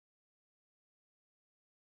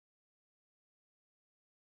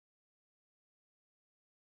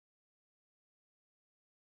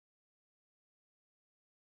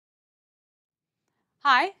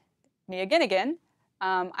Hi, me again.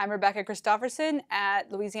 I'm Rebecca Christofferson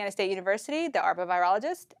at Louisiana State University, the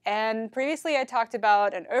arbovirologist, and previously I talked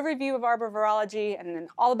about an overview of arbovirology and then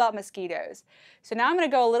all about mosquitoes. So now I'm going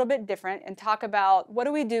to go a little bit different and talk about what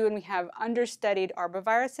do we do when we have understudied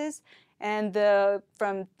arboviruses, and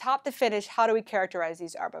from top to finish, how do we characterize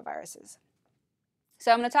these arboviruses.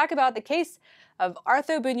 So I'm going to talk about the case of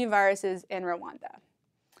Orthobunyaviruses in Rwanda.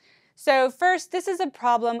 So first, this is a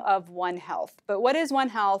problem of One Health. But what is One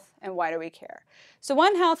Health and why do we care? So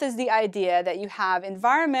One Health is the idea that you have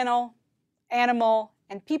environmental, animal,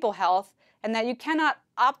 and people health, and that you cannot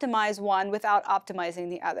optimize one without optimizing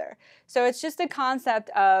the other. So it's just a concept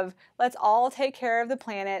of let's all take care of the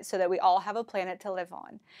planet so that we all have a planet to live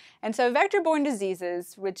on. And so vector-borne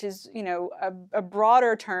diseases, which is a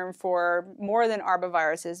broader term for more than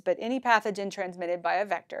arboviruses, but any pathogen transmitted by a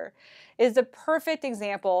vector, is the perfect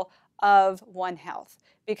example of One Health,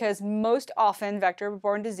 because most often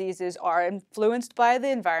vector-borne diseases are influenced by the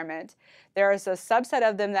environment. There is a subset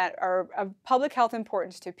of them that are of public health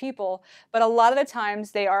importance to people, but a lot of the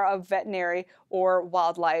times they are of veterinary or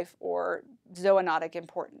wildlife or zoonotic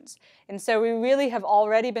importance. And so we really have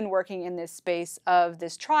already been working in this space of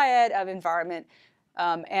this triad of environment,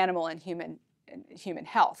 animal, and human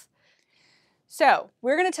health. So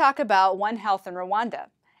we're going to talk about One Health in Rwanda.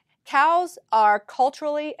 Cows are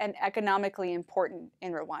culturally and economically important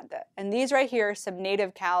in Rwanda. And these right here are some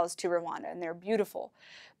native cows to Rwanda, and they're beautiful.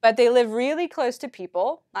 But they live really close to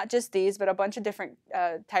people, not just these, but a bunch of different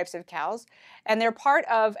types of cows. And they're part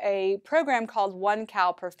of a program called One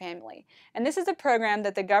Cow Per Family. And this is a program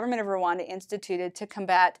that the government of Rwanda instituted to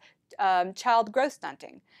combat child growth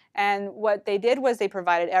stunting. And what they did was they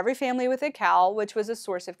provided every family with a cow, which was a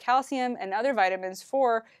source of calcium and other vitamins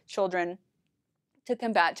for children to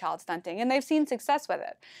combat child stunting, and they've seen success with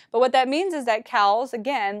it. But what that means is that cows,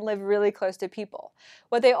 again, live really close to people.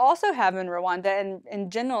 What they also have in Rwanda and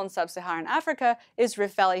in general in sub-Saharan Africa is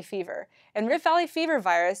Rift Valley fever. And Rift Valley fever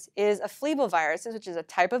virus is a fleablevirus, which is a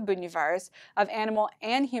type of bunyavirus of animal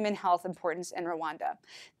and human health importance in Rwanda.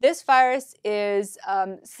 This virus is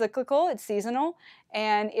cyclical, it's seasonal,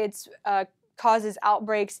 and it's causes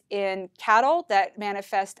outbreaks in cattle that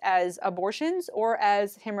manifest as abortions or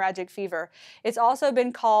as hemorrhagic fever. It's also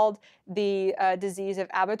been called the disease of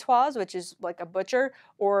abattoirs, which is like a butcher,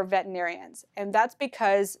 or veterinarians. And that's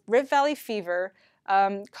because Rift Valley fever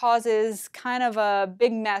causes kind of a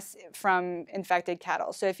big mess from infected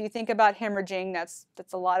cattle. So if you think about hemorrhaging, that's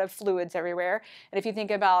a lot of fluids everywhere. And if you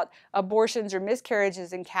think about abortions or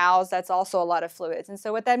miscarriages in cows, that's also a lot of fluids. And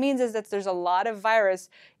so what that means is that there's a lot of virus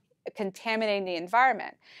contaminating the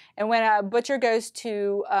environment. And when a butcher goes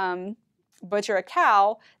to butcher a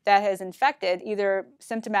cow that has infected, either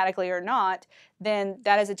symptomatically or not, then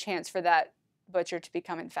that is a chance for that butcher to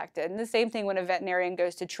become infected. And the same thing when a veterinarian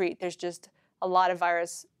goes to treat, there's just a lot of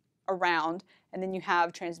virus around, and then you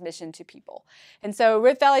have transmission to people. And so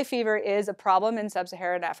Rift Valley fever is a problem in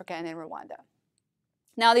sub-Saharan Africa and in Rwanda.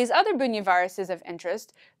 Now these other bunyaviruses of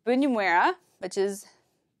interest, Bunyamwera, which is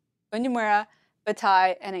Bunyamwera,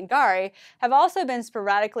 Batai, and Ngari, have also been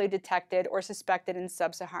sporadically detected or suspected in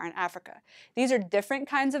sub-Saharan Africa. These are different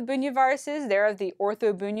kinds of bunyaviruses. They're of the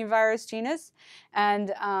Orthobunyavirus genus,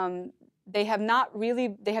 and they have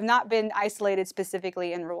not been isolated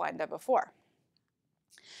specifically in Rwanda before.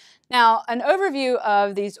 Now, an overview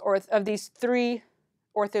of these three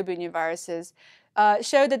Orthobunyaviruses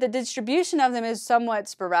showed that the distribution of them is somewhat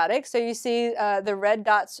sporadic. So you see the red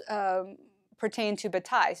dots pertain to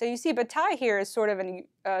Batai. So you see Batai here is sort of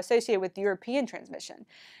associated with European transmission.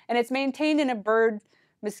 And it's maintained in a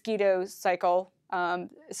bird-mosquito cycle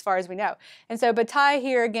as far as we know. And so Batai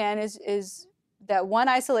here again is that one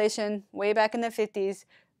isolation way back in the 50s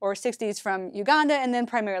or 60s from Uganda and then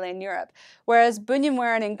primarily in Europe. Whereas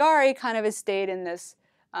Bunyamwera and Ngari kind of has stayed in this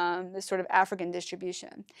sort of African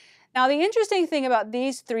distribution. Now the interesting thing about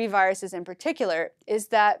these three viruses in particular is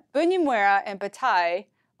that Bunyamwera and Batai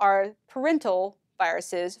are parental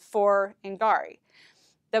viruses for Ngari.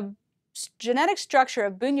 The genetic structure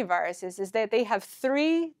of bunyaviruses is that they have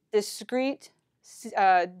three discrete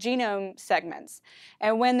genome segments.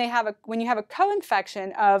 And when you have a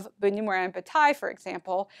co-infection of Bunyamwera and Batai, for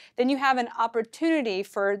example, then you have an opportunity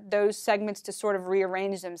for those segments to sort of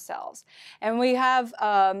rearrange themselves. And we have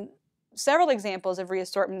several examples of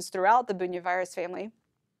reassortments throughout the bunyavirus family.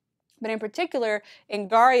 But in particular,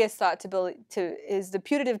 Ngari is thought is the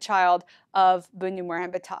putative child of Bunyamwera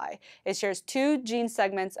and Batai. It shares two gene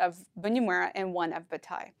segments of Bunyamwera and one of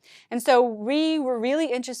Batai. And so we were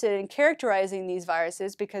really interested in characterizing these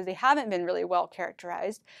viruses because they haven't been really well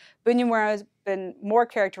characterized. Bunyamwera has been more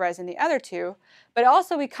characterized than the other two, but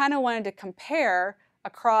also we kind of wanted to compare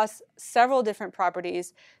across several different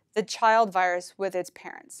properties the child virus with its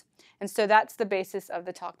parents. And so that's the basis of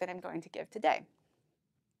the talk that I'm going to give today.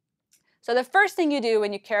 So the first thing you do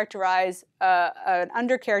when you characterize an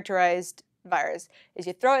undercharacterized virus is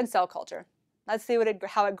you throw it in cell culture. Let's see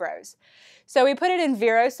how it grows. So we put it in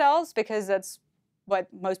viro cells because that's what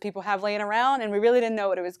most people have laying around, and we really didn't know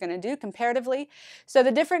what it was going to do comparatively. So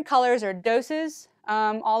the different colors are doses,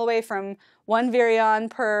 all the way from 1 virion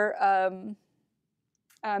per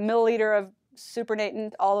milliliter of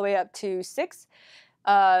supernatant all the way up to 6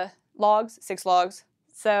 logs.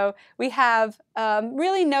 So we have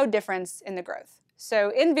really no difference in the growth.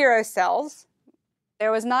 So in viro cells,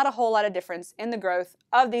 there was not a whole lot of difference in the growth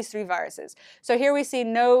of these 3 viruses. So here we see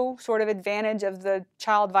no sort of advantage of the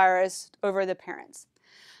child virus over the parents.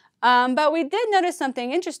 But we did notice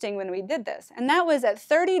something interesting when we did this, and that was at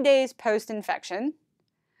 30 days post-infection,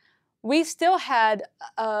 we still had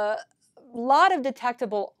a lot of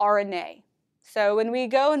detectable RNA. So when we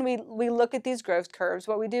go and we look at these growth curves,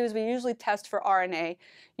 what we do is we usually test for RNA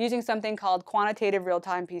using something called quantitative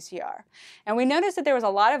real-time PCR. And we noticed that there was a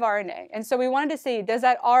lot of RNA. And so we wanted to see, does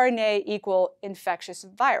that RNA equal infectious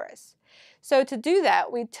virus? So to do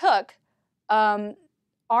that, we took we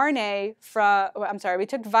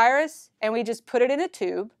took virus and we just put it in a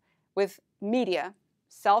tube with media,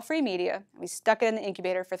 cell-free media, and we stuck it in the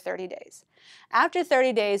incubator for 30 days. After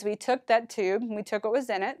 30 days, we took that tube, and we took what was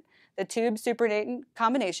in it, the tube supernatant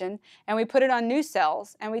combination, and we put it on new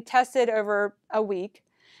cells, and we tested over a week,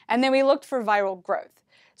 and then we looked for viral growth.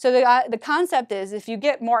 So the concept is if you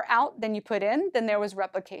get more out than you put in, then there was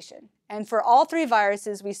replication. And for all 3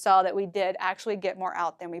 viruses, we saw that we did actually get more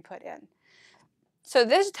out than we put in. So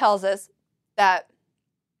this tells us that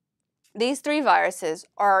these 3 viruses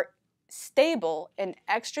are stable in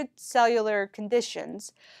extracellular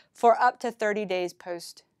conditions for up to 30 days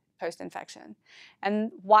post-infection.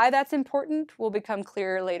 And why that's important will become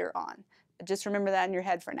clearer later on. But just remember that in your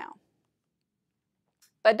head for now.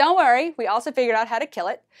 But don't worry, we also figured out how to kill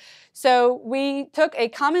it. So we took a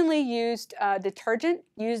commonly used detergent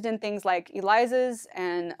used in things like ELISAs,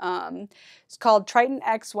 and it's called Triton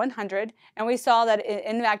X100, and we saw that it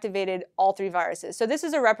inactivated all 3 viruses. So this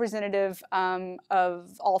is a representative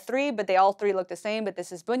of all 3, but they all 3 look the same, but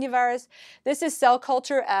this is Bunyamwera. This is cell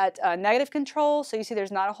culture at negative control, so you see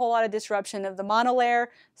there's not a whole lot of disruption of the monolayer.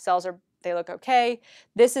 Cells they look okay.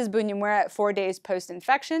 This is Bunyamwera at 4 days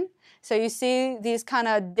post-infection. So you see these kind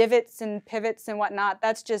of divots and pivots and whatnot.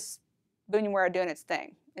 That's just Bunyamwera doing its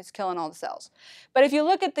thing. It's killing all the cells. But if you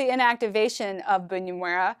look at the inactivation of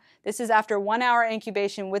Bunyamwera, this is after 1 hour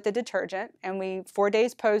incubation with the detergent, and 4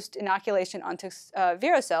 days post-inoculation onto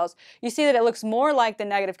viro cells, you see that it looks more like the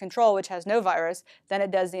negative control, which has no virus, than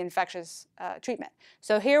it does the infectious treatment.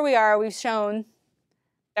 So here we are. We've shown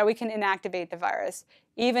that we can inactivate the virus.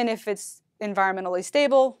 Even if it's environmentally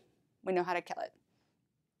stable, we know how to kill it.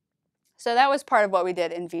 So that was part of what we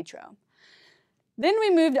did in vitro. Then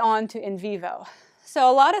we moved on to in vivo.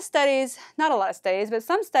 So a lot of studies, not a lot of studies, but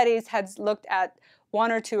some studies had looked at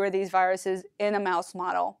 1 or 2 of these viruses in a mouse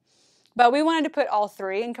model. But we wanted to put all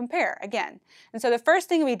 3 and compare again. And so the first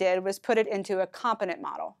thing we did was put it into a competent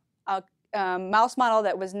model, a mouse model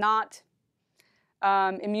that was not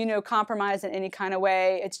immunocompromised in any kind of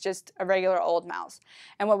way. It's just a regular old mouse.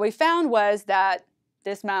 And what we found was that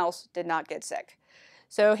this mouse did not get sick.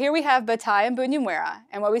 So here we have Batai and Bunyamwera,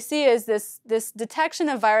 and what we see is this detection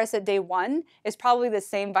of virus at day 1 is probably the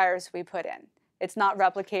same virus we put in. It's not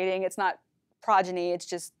replicating, it's not progeny,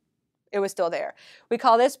 it was still there. We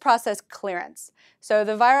call this process clearance. So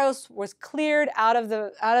the virus was cleared out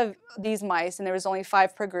of these mice, and there was only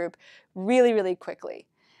 5 per group, really, really quickly.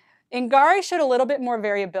 Ngari showed a little bit more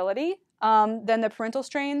variability than the parental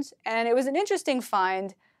strains, and it was an interesting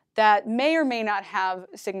find that may or may not have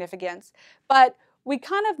significance. But we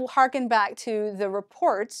kind of harken back to the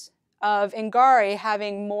reports of Ngari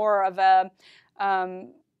having more of a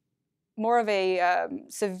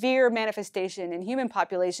severe manifestation in human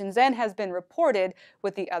populations than has been reported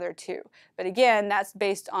with the other 2. But again, that's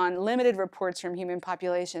based on limited reports from human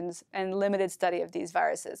populations and limited study of these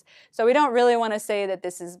viruses. So we don't really want to say that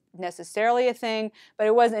this is necessarily a thing, but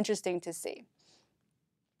it was interesting to see.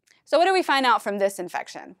 So what did we find out from this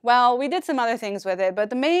infection? Well, we did some other things with it, but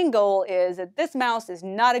the main goal is that this mouse is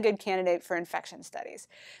not a good candidate for infection studies,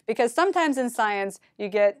 because sometimes in science you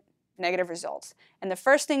get negative results. And the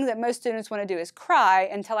first thing that most students want to do is cry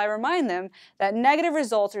until I remind them that negative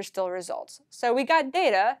results are still results. So we got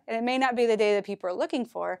data, and it may not be the data that people are looking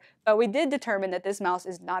for, but we did determine that this mouse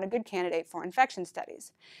is not a good candidate for infection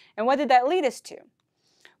studies. And what did that lead us to?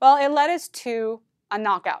 Well, it led us to a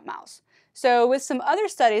knockout mouse. So with some other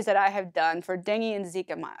studies that I have done for dengue and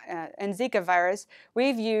Zika virus,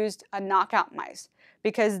 we've used knockout mice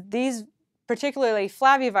because these particularly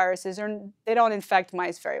flaviviruses, they don't infect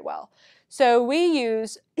mice very well. So we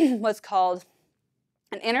use what's called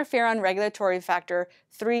an interferon regulatory factor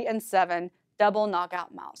 3 and 7 double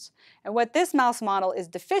knockout mouse. And what this mouse model is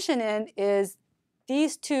deficient in is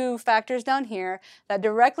these two factors down here that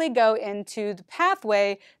directly go into the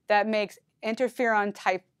pathway that makes interferon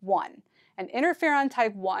type 1. And interferon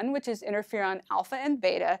type 1, which is interferon alpha and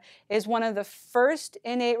beta, is one of the first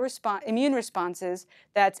innate immune responses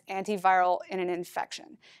that's antiviral in an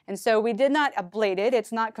infection. And so we did not ablate it,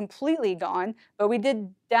 it's not completely gone, but we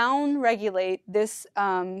did down-regulate this,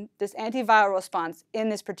 this antiviral response in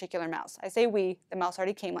this particular mouse. I say we, the mouse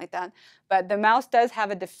already came like that, but the mouse does have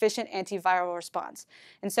a deficient antiviral response.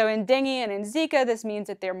 And so in dengue and in Zika, this means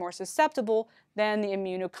that they're more susceptible than the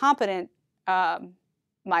immunocompetent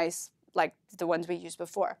mice, like the ones we used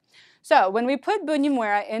before. So when we put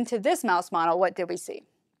Bunyamwera into this mouse model, what did we see?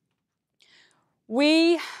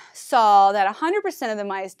 We saw that 100% of the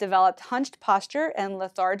mice developed hunched posture and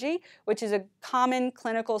lethargy, which is a common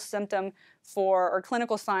clinical symptom or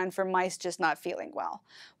clinical sign for mice just not feeling well.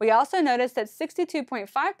 We also noticed that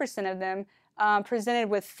 62.5% of them presented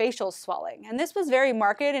with facial swelling. And this was very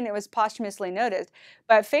marked and it was posthumously noted.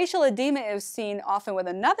 But facial edema is seen often with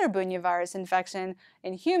another Bunyavirus infection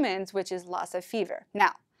in humans, which is Lassa fever.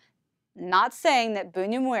 Now, not saying that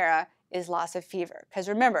Bunyamwera is Lassa fever, because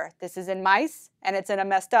remember, this is in mice and it's in a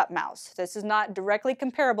messed up mouse. This is not directly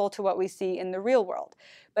comparable to what we see in the real world.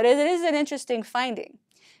 But it is an interesting finding.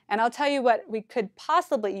 And I'll tell you what we could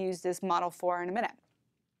possibly use this model for in a minute.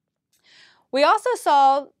 We also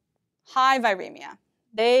saw high viremia.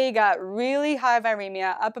 They got really high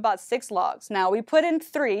viremia, up about 6 logs. Now we put in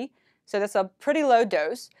 3, so that's a pretty low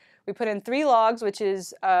dose. We put in 3 logs, which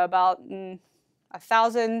is about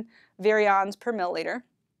 1,000 virions per milliliter.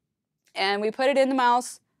 And we put it in the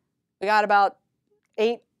mouse. We got about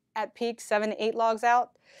 8 at peak, 7 to 8 logs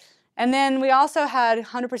out. And then we also had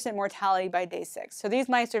 100% mortality by day 6. So these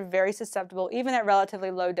mice are very susceptible, even at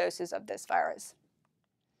relatively low doses of this virus.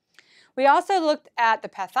 We also looked at the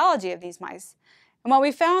pathology of these mice. And what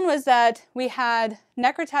we found was that we had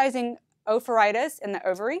necrotizing ophiritis in the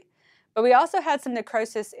ovary, but we also had some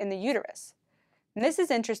necrosis in the uterus. And this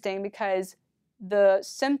is interesting because the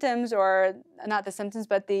symptoms, or not the symptoms,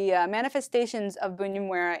 but the manifestations of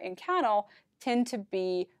Bunyamwera in cattle tend to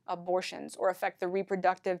be abortions or affect the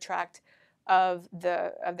reproductive tract of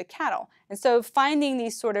the cattle. And so finding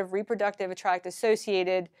these sort of reproductive tract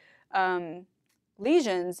associated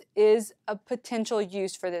lesions is a potential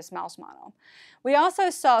use for this mouse model. We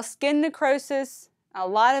also saw skin necrosis, a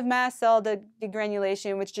lot of mast cell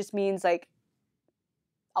degranulation, which just means like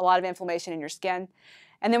a lot of inflammation in your skin.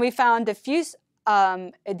 And then we found diffuse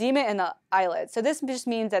edema in the eyelid. So this just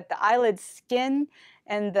means that the eyelid skin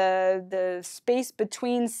and the space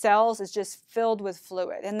between cells is just filled with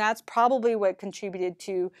fluid. And that's probably what contributed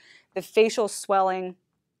to the facial swelling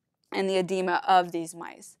and the edema of these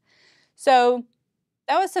mice. So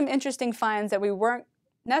that was some interesting finds that we weren't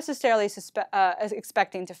necessarily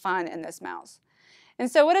expecting to find in this mouse. And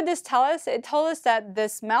so what did this tell us? It told us that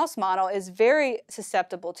this mouse model is very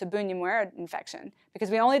susceptible to Bunyamwera infection because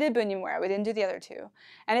we only did Bunyamwera, we didn't do the other 2.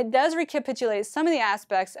 And it does recapitulate some of the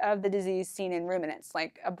aspects of the disease seen in ruminants,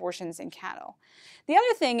 like abortions in cattle. The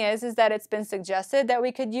other thing is that it's been suggested that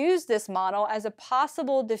we could use this model as a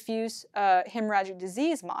possible diffuse hemorrhagic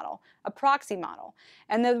disease model, a proxy model.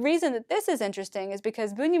 And the reason that this is interesting is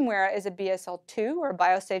because Bunyamwera is a BSL-2 or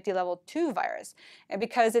biosafety level 2 virus, and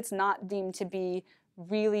because it's not deemed to be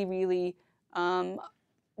really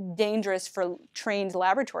dangerous for trained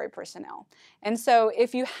laboratory personnel. And so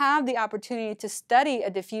if you have the opportunity to study a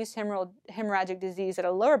diffuse hemorrhagic disease at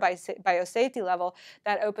a lower biosafety level,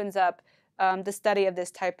 that opens up the study of this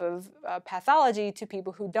type of pathology to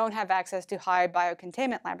people who don't have access to high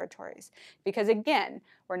biocontainment laboratories. Because again,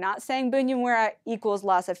 we're not saying Bunyamwera equals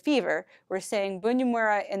Lassa fever. We're saying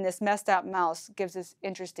Bunyamwera in this messed up mouse gives us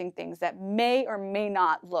interesting things that may or may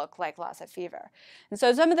not look like Lassa fever. And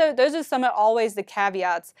so those are always the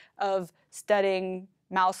caveats of studying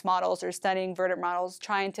mouse models or studying vertebrate models,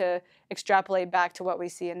 trying to extrapolate back to what we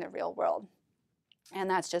see in the real world. And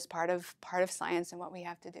that's just part of science and what we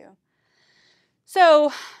have to do.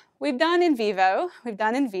 So we've done in vivo, we've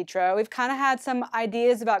done in vitro, we've kind of had some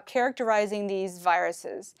ideas about characterizing these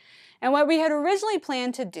viruses. And what we had originally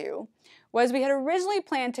planned to do was we had originally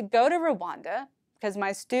planned to go to Rwanda, because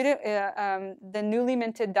my student, the newly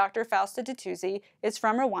minted Dr. Fausta Tutuzzi, is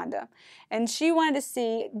from Rwanda, and she wanted to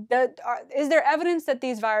see, is there evidence that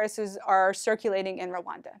these viruses are circulating in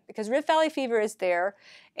Rwanda? Because Rift Valley fever is there,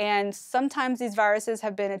 and sometimes these viruses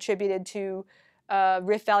have been attributed to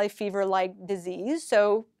Rift Valley fever-like disease,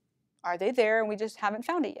 so are they there? And we just haven't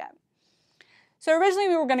found it yet. So originally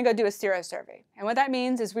we were going to go do a serosurvey, and what that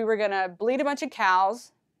means is we were going to bleed a bunch of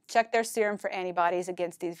cows, check their serum for antibodies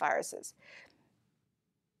against these viruses.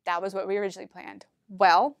 That was what we originally planned.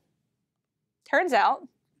 Well, turns out,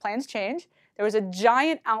 plans change. There was a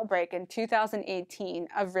giant outbreak in 2018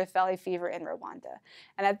 of Rift Valley fever in Rwanda.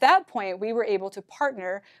 And at that point, we were able to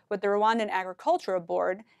partner with the Rwandan Agricultural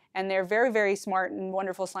Board, and they're very, very smart and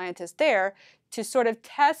wonderful scientists there, to sort of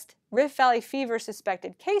test Rift Valley fever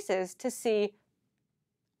suspected cases to see,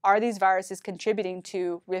 are these viruses contributing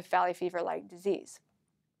to Rift Valley fever-like disease?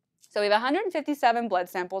 So we have 157 blood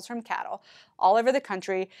samples from cattle all over the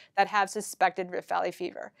country that have suspected Rift Valley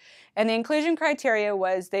fever. And the inclusion criteria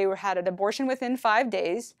was they had an abortion within 5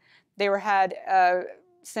 days, they had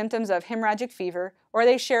symptoms of hemorrhagic fever, or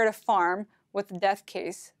they shared a farm with a death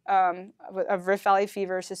case of Rift Valley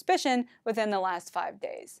fever suspicion within the last 5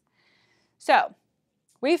 days. So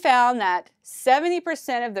we found that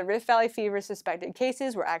 70% of the Rift Valley fever suspected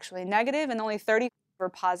cases were actually negative and only 30 were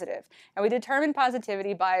positive. And we determined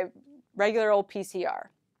positivity by regular old PCR.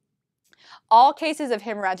 All cases of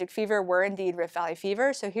hemorrhagic fever were indeed Rift Valley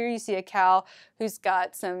fever. So here you see a cow who's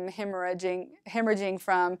got some hemorrhaging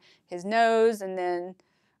from his nose and then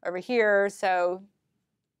over here. So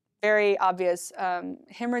very obvious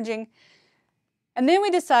hemorrhaging. And then we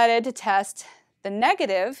decided to test the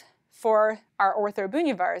negative for our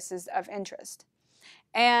Orthobunyaviruses of interest.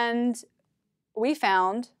 And we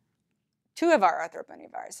found 2 of our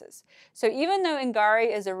Arthropod-viruses. So even though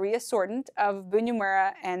Ngari is a reassortant of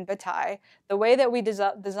Bunyamwera and Batai, the way that we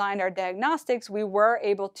designed our diagnostics, we were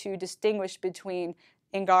able to distinguish between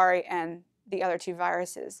Ngari and the other 2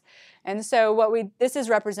 viruses. And so this is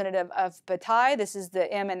representative of Batai. This is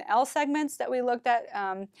the M and L segments that we looked at.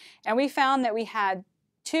 And we found that we had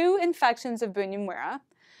 2 infections of Bunyamwera,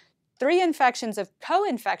 3 infections of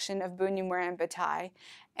co-infection of Bunyamwera and Batai,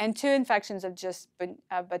 and 2 infections of just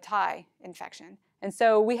Batai infection. And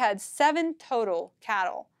so we had 7 total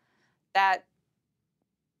cattle that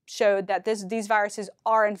showed that these viruses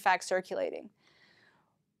are in fact circulating.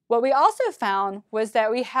 What we also found was that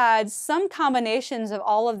we had some combinations of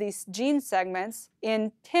all of these gene segments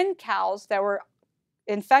in 10 cows that were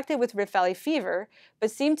infected with Rift Valley fever, but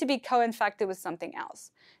seemed to be co-infected with something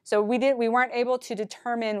else. So we weren't able to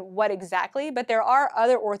determine what exactly, but there are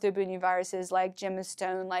other orthobunyaviruses like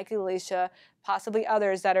gemstone, like Elisha, possibly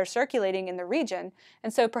others that are circulating in the region,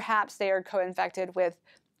 and so perhaps they are co-infected with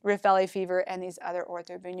Rift Valley fever and these other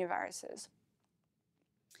orthobunyaviruses.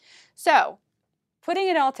 So, putting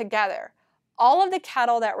it all together, all of the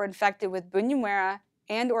cattle that were infected with Bunyamwera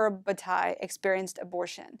and or Batai experienced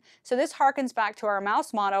abortion. So this harkens back to our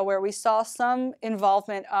mouse model where we saw some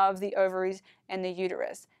involvement of the ovaries and the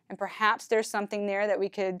uterus. And perhaps there's something there that we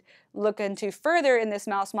could look into further in this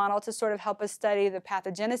mouse model to sort of help us study the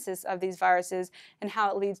pathogenesis of these viruses and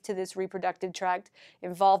how it leads to this reproductive tract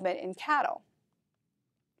involvement in cattle.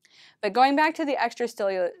 But going back to the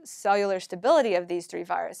extracellular stability of these 3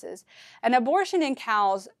 viruses, an abortion in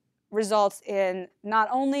cows results in not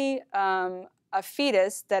only a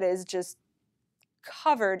fetus that is just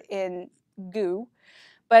covered in goo,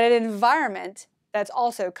 but an environment that's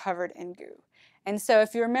also covered in goo. And so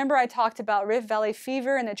if you remember, I talked about Rift Valley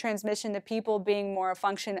fever and the transmission to people being more a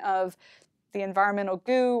function of the environmental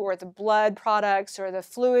goo or the blood products or the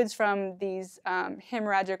fluids from these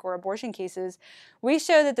hemorrhagic or abortion cases. We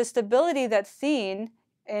show that the stability that's seen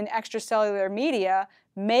in extracellular media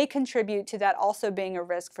may contribute to that also being a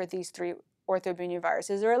risk for these 3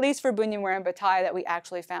 orthobunyaviruses, or at least for Bunyamwera and Batai that we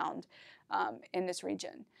actually found in this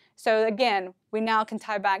region. So again, we now can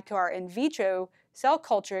tie back to our in vitro cell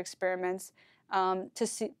culture experiments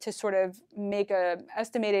to sort of make an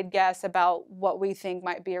estimated guess about what we think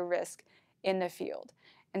might be a risk in the field.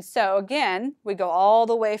 And so again, we go all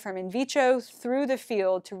the way from in vitro through the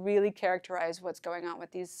field to really characterize what's going on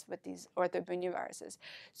with these orthobunyaviruses.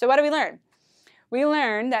 So what do we learn? We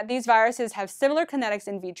learned that these viruses have similar kinetics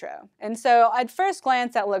in vitro. And so at first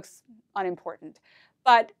glance, that looks unimportant.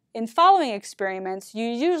 But in following experiments, you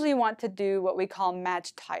usually want to do what we call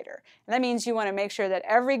match titer. And that means you want to make sure that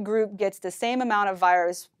every group gets the same amount of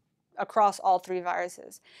virus across all 3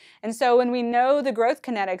 viruses. And so when we know the growth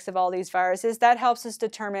kinetics of all these viruses, that helps us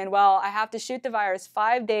determine, well, I have to shoot the virus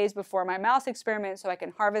 5 days before my mouse experiment so I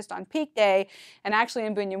can harvest on peak day. And actually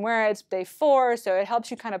in Bunyamwera, it's day 4, so it helps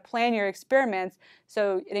you kind of plan your experiments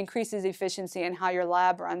so it increases efficiency in how your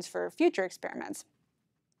lab runs for future experiments.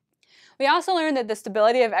 We also learned that the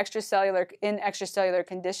stability of extracellular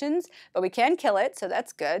conditions, but we can kill it, so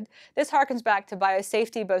that's good. This harkens back to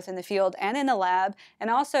biosafety both in the field and in the lab,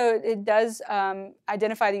 and also it does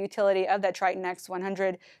identify the utility of that Triton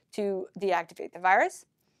X100 to deactivate the virus.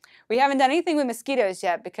 We haven't done anything with mosquitoes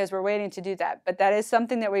yet because we're waiting to do that, but that is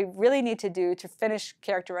something that we really need to do to finish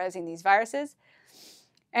characterizing these viruses.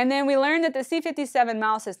 And then we learned that the C57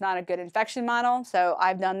 mouse is not a good infection model, so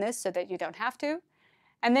I've done this so that you don't have to.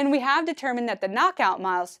 And then we have determined that the knockout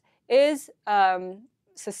mouse is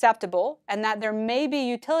susceptible and that there may be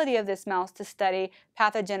utility of this mouse to study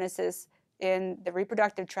pathogenesis in the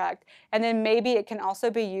reproductive tract. And then maybe it can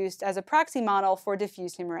also be used as a proxy model for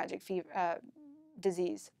diffuse hemorrhagic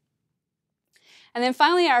disease. And then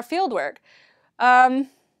finally, our field work.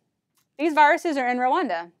 These viruses are in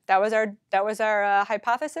Rwanda. That was our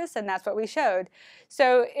hypothesis, and that's what we showed.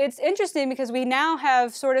 So it's interesting because we now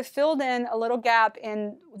have sort of filled in a little gap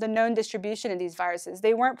in the known distribution of these viruses.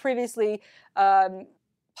 They weren't previously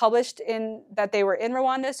published in that they were in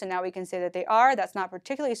Rwanda, so now we can say that they are. That's not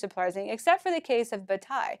particularly surprising, except for the case of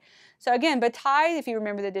Batai. So again, Batai, if you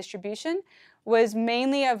remember the distribution, was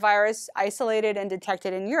mainly a virus isolated and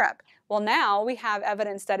detected in Europe. Well, now we have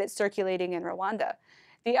evidence that it's circulating in Rwanda.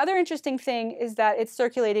 The other interesting thing is that it's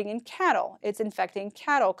circulating in cattle. It's infecting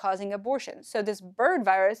cattle, causing abortion. So this bird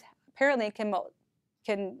virus apparently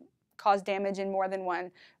can cause damage in more than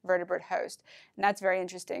one vertebrate host, and that's very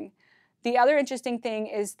interesting. The other interesting thing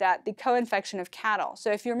is that the co-infection of cattle.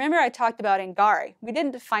 So if you remember, I talked about Ngari. We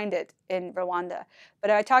didn't find it in Rwanda,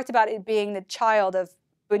 but I talked about it being the child of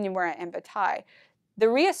Bunyamwera and Batai. The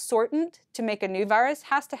reassortant to make a new virus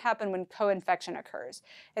has to happen when co-infection occurs.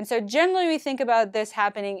 And so generally we think about this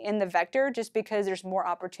happening in the vector just because there's more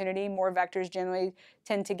opportunity. More vectors generally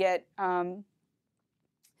tend to get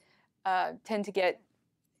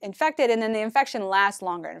infected, and then the infection lasts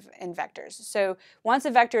longer in vectors. So once a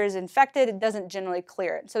vector is infected, it doesn't generally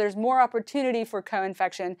clear it. So there's more opportunity for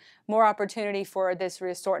co-infection, more opportunity for this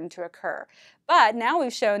reassortant to occur. But now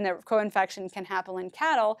we've shown that co-infection can happen in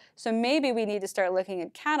cattle, so maybe we need to start looking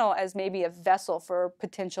at cattle as maybe a vessel for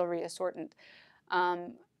potential reassortant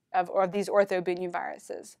of these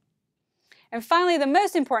orthobunyaviruses. And finally, the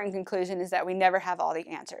most important conclusion is that we never have all the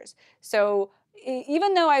answers. So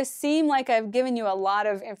even though I seem like I've given you a lot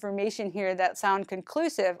of information here that sound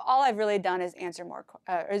conclusive, all I've really done is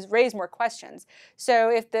raise more questions. So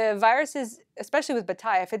if the virus is, especially with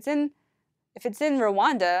Batai, if it's in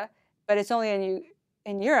Rwanda, but it's only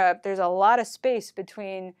in Europe, there's a lot of space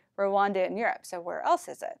between Rwanda and Europe. So where else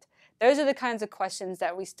is it? Those are the kinds of questions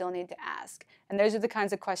that we still need to ask. And those are the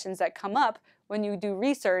kinds of questions that come up when you do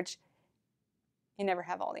research. You never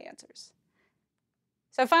have all the answers.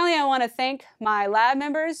 So finally, I want to thank my lab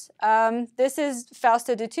members. This is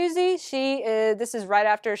Fausta Dutuzzi. This is right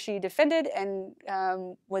after she defended and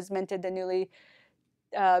was minted the newly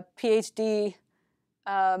PhD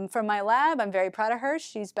from my lab. I'm very proud of her.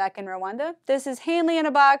 She's back in Rwanda. This is Hanley in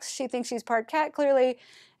a box. She thinks she's part cat, clearly.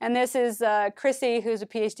 And this is Chrissy, who's a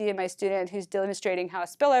PhD and my student, who's demonstrating how a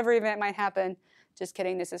spillover event might happen. Just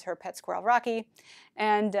kidding, this is her pet squirrel, Rocky.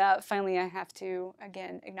 And finally, I have to,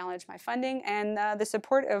 again, acknowledge my funding and the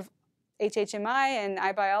support of HHMI and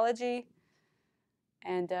iBiology.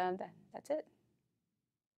 And that's it.